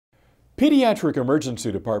Pediatric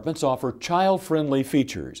emergency departments offer child-friendly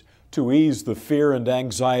features to ease the fear and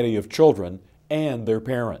anxiety of children and their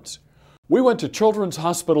parents. We went to Children's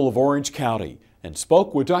Hospital of Orange County and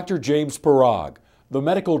spoke with Dr. James Pierog, the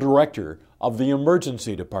medical director of the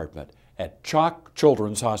emergency department at CHOC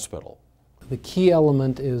Children's Hospital. The key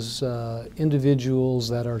element is individuals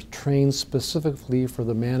that are trained specifically for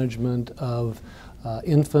the management of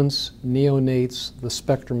infants, neonates, the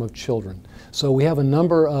spectrum of children. So we have a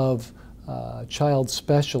number of child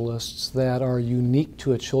specialists that are unique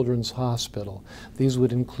to a children's hospital. These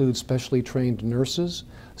would include specially trained nurses,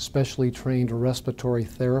 specially trained respiratory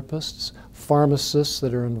therapists, pharmacists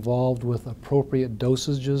that are involved with appropriate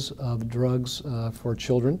dosages of drugs for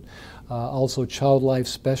children, also child life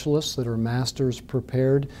specialists that are masters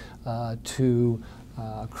prepared to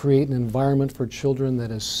create an environment for children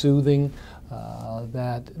that is soothing,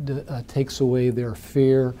 that takes away their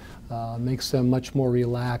fear, makes them much more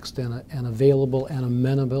relaxed and available and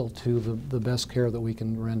amenable to the best care that we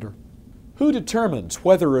can render. Who determines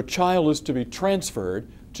whether a child is to be transferred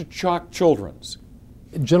to CHOC Children's?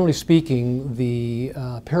 Generally speaking, the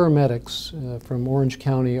paramedics from Orange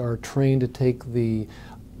County are trained to take the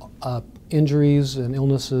injuries and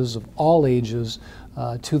illnesses of all ages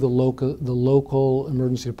to the local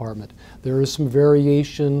emergency department. There is some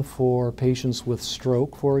variation for patients with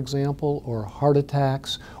stroke, for example, or heart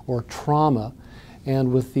attacks or trauma.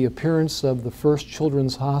 And with the appearance of the first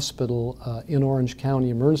children's hospital in Orange County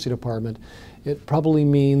Emergency Department, it probably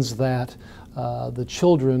means that the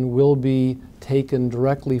children will be taken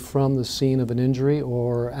directly from the scene of an injury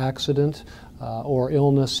or accident or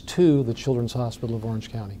illness to the Children's Hospital of Orange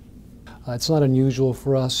County. It's not unusual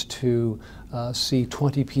for us to see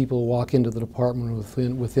 20 people walk into the department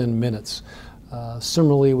within minutes.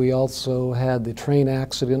 Similarly, we also had the train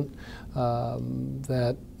accident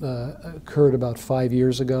that occurred about 5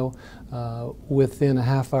 years ago. Within a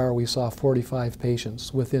half hour, we saw 45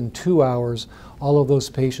 patients. Within 2 hours, all of those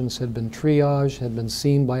patients had been triaged, had been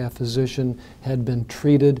seen by a physician, had been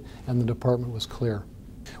treated, and the department was clear.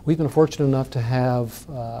 We've been fortunate enough to have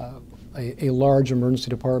a large emergency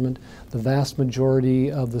department. The vast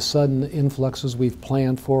majority of the sudden influxes we've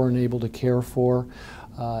planned for and able to care for.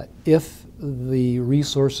 If the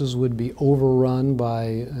resources would be overrun by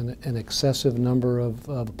an excessive number of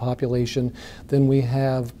the population, then we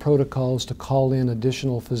have protocols to call in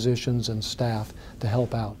additional physicians and staff to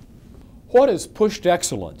help out. What has pushed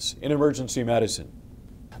excellence in emergency medicine?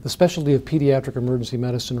 The specialty of pediatric emergency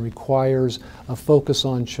medicine requires a focus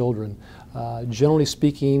on children. Generally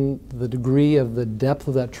speaking, the degree of the depth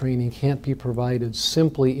of that training can't be provided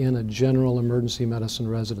simply in a general emergency medicine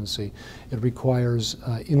residency. It requires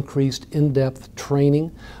increased in-depth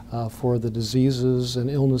training for the diseases and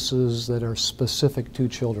illnesses that are specific to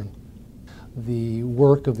children. The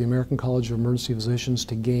work of the American College of Emergency Physicians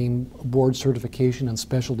to gain board certification and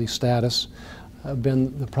specialty status have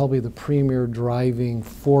been probably the premier driving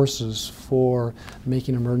forces for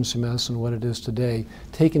making emergency medicine what it is today,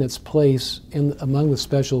 taking its place among the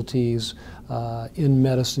specialties in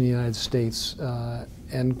medicine in the United States,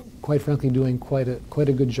 and quite frankly doing quite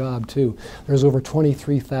a good job too. There's over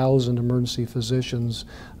 23,000 emergency physicians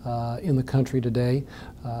in the country today.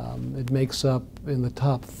 It makes up in the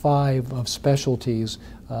top 5 of specialties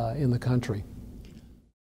in the country.